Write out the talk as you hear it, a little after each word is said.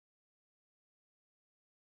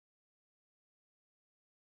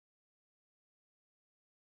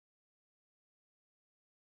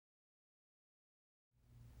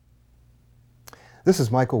This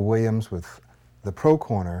is Michael Williams with the Pro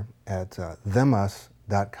Corner at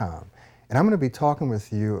themus.com. And I'm going to be talking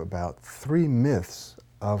with you about three myths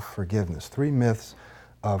of forgiveness.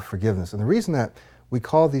 And the reason that we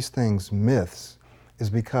call these things myths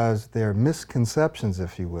is because they're misconceptions,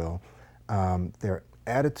 if you will. They're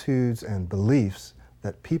attitudes and beliefs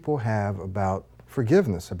that people have about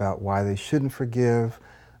forgiveness, about why they shouldn't forgive,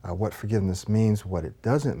 what forgiveness means, what it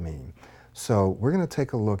doesn't mean. So we're going to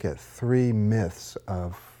take a look at three myths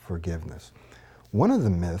of forgiveness. One of the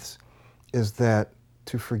myths is that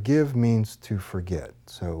to forgive means to forget.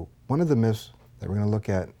 So one of the myths that we're going to look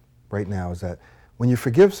at right now is that when you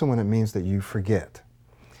forgive someone, it means that you forget.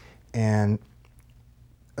 And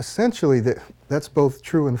essentially, that's both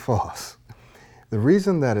true and false. The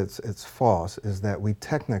reason that it's false is that we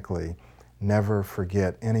technically never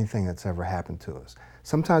forget anything that's ever happened to us.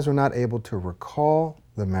 Sometimes we're not able to recall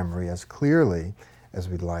the memory as clearly as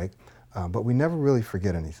we'd like, but we never really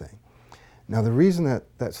forget anything. Now, the reason that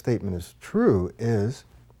that statement is true is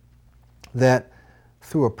that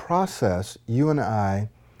through a process, you and I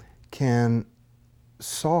can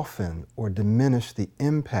soften or diminish the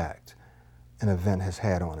impact an event has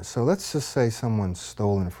had on us. So let's just say someone's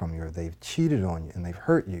stolen from you, or they've cheated on you and they've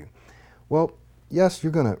hurt you. Well, yes,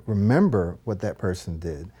 you're going to remember what that person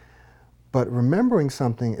did, but remembering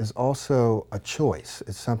something is also a choice.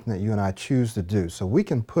 It's something that you and I choose to do. So we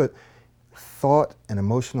can put thought and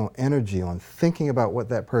emotional energy on thinking about what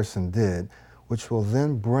that person did, which will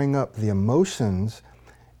then bring up the emotions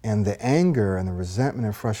and the anger and the resentment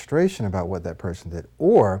and frustration about what that person did.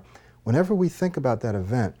 Or whenever we think about that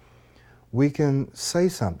event, we can say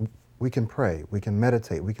something, we can pray, we can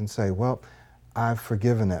meditate, we can say, well, I've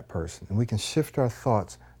forgiven that person, and we can shift our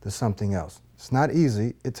thoughts to something else. It's not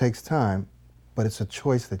easy, it takes time, but it's a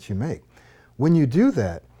choice that you make. When you do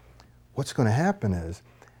that, what's going to happen is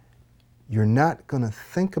you're not going to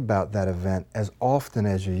think about that event as often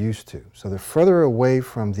as you used to. So the further away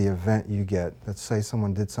from the event you get, let's say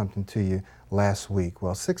someone did something to you last week,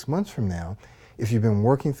 well, 6 months from now, if you've been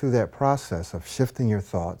working through that process of shifting your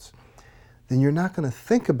thoughts, then you're not going to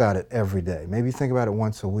think about it every day. Maybe think about it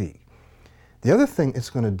once a week. The other thing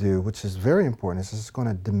it's going to do, which is very important, is it's going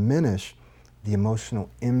to diminish the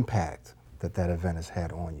emotional impact that that event has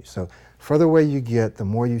had on you. So further away you get, the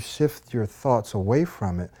more you shift your thoughts away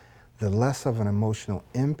from it, the less of an emotional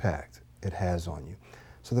impact it has on you.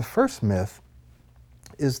 So the first myth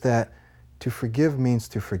is that to forgive means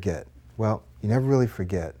to forget. Well, you never really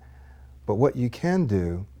forget, but what you can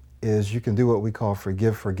do is you can do what we call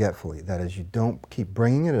forgive forgetfully. That is, you don't keep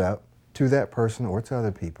bringing it up to that person or to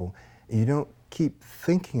other people, and you don't keep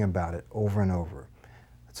thinking about it over and over.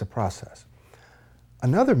 It's a process.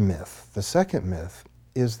 Another myth, the second myth,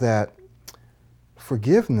 is that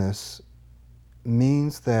forgiveness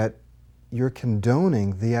means that you're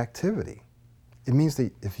condoning the activity. It means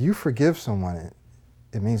that if you forgive someone,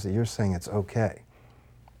 it means that you're saying it's okay.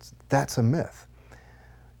 That's a myth.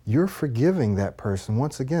 You're forgiving that person,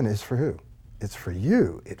 once again, is for who? It's for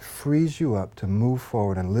you. It frees you up to move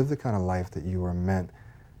forward and live the kind of life that you were meant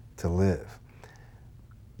to live.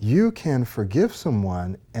 You can forgive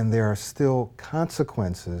someone, and there are still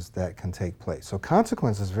consequences that can take place. So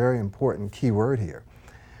consequence is a very important key word here.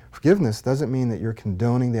 Forgiveness doesn't mean that you're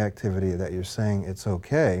condoning the activity, that you're saying it's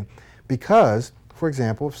okay, because, for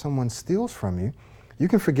example, if someone steals from you, you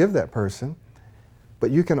can forgive that person, but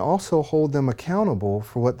you can also hold them accountable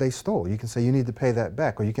for what they stole. You can say you need to pay that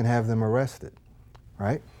back, or you can have them arrested,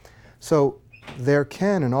 right? So there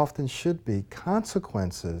can and often should be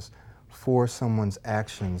consequences for someone's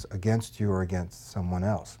actions against you or against someone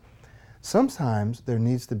else. Sometimes there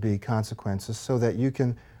needs to be consequences so that you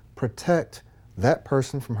can protect that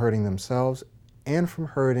person from hurting themselves and from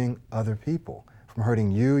hurting other people, from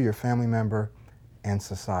hurting you, your family member, and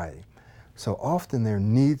society. So often there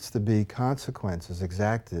needs to be consequences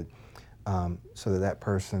exacted so that that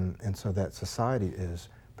person and so that society is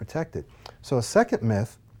protected. So a second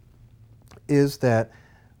myth is that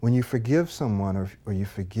when you forgive someone or you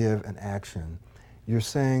forgive an action, you're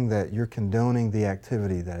saying that you're condoning the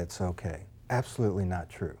activity, that it's okay. Absolutely not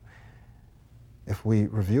true. If we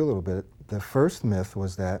review a little bit, the first myth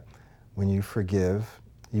was that when you forgive,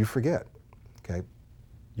 you forget. Okay?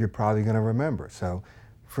 You're probably going to remember. So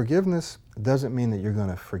forgiveness doesn't mean that you're going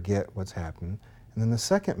to forget what's happened. And then the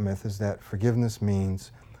second myth is that forgiveness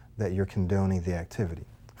means that you're condoning the activity.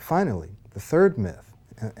 Finally, the third myth,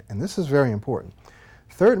 and this is very important.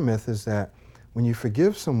 Third myth is that when you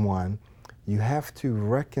forgive someone, you have to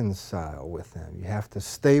reconcile with them. You have to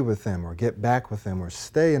stay with them or get back with them or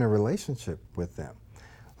stay in a relationship with them.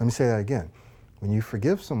 Let me say that again. When you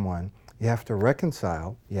forgive someone, You have to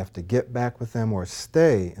reconcile, you have to get back with them or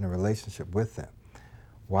stay in a relationship with them.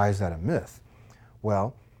 Why is that a myth?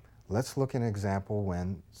 Well, let's look at an example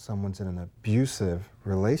when someone's in an abusive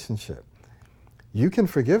relationship. You can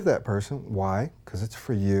forgive that person. Why? Because it's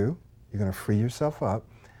for you. You're going to free yourself up.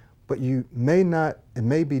 But you may not, it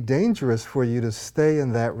may be dangerous for you to stay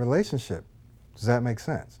in that relationship. Does that make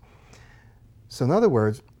sense? So in other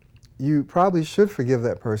words, you probably should forgive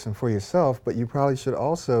that person for yourself, but you probably should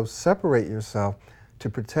also separate yourself to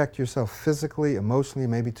protect yourself physically, emotionally,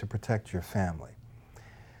 maybe to protect your family.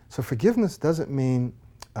 So forgiveness doesn't mean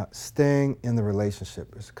staying in the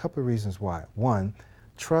relationship. There's a couple of reasons why. One,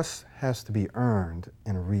 trust has to be earned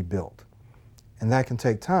and rebuilt. And that can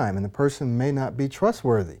take time, and the person may not be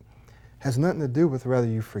trustworthy. It has nothing to do with whether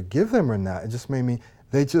you forgive them or not. It just may mean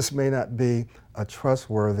they just may not be a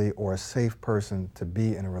trustworthy or a safe person to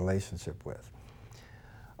be in a relationship with.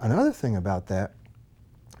 Another thing about that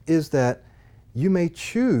is that you may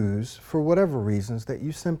choose, for whatever reasons, that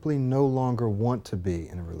you simply no longer want to be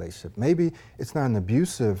in a relationship. Maybe it's not an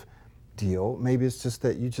abusive deal. Maybe it's just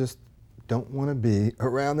that you just don't want to be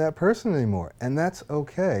around that person anymore. And that's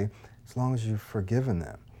okay as long as you've forgiven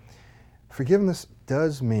them. Forgiveness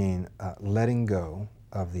does mean letting go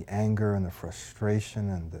of the anger and the frustration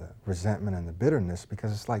and the resentment and the bitterness,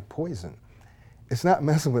 because it's like poison. It's not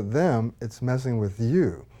messing with them, it's messing with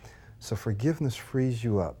you. So forgiveness frees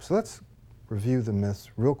you up. So let's review the myths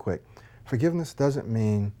real quick. Forgiveness doesn't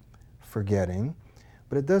mean forgetting,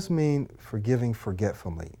 but it does mean forgiving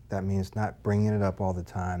forgetfully. That means not bringing it up all the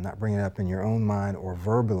time, not bringing it up in your own mind or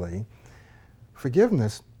verbally.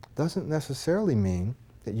 Forgiveness doesn't necessarily mean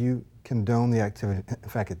that you condone the activity. In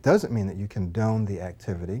fact, it doesn't mean that you condone the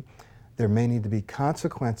activity. There may need to be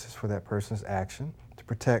consequences for that person's action to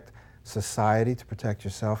protect society, to protect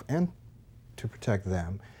yourself, and to protect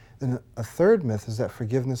them. Then a third myth is that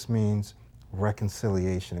forgiveness means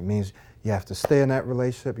reconciliation. It means you have to stay in that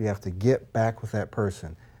relationship, you have to get back with that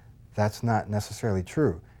person. That's not necessarily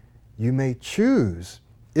true. You may choose,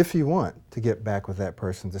 if you want, to get back with that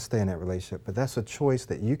person, to stay in that relationship, but that's a choice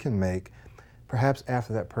that you can make perhaps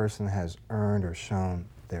after that person has earned or shown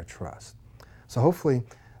their trust. So hopefully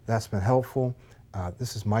that's been helpful.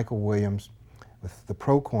 This is Michael Williams with the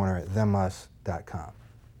Pro Corner at themus.com.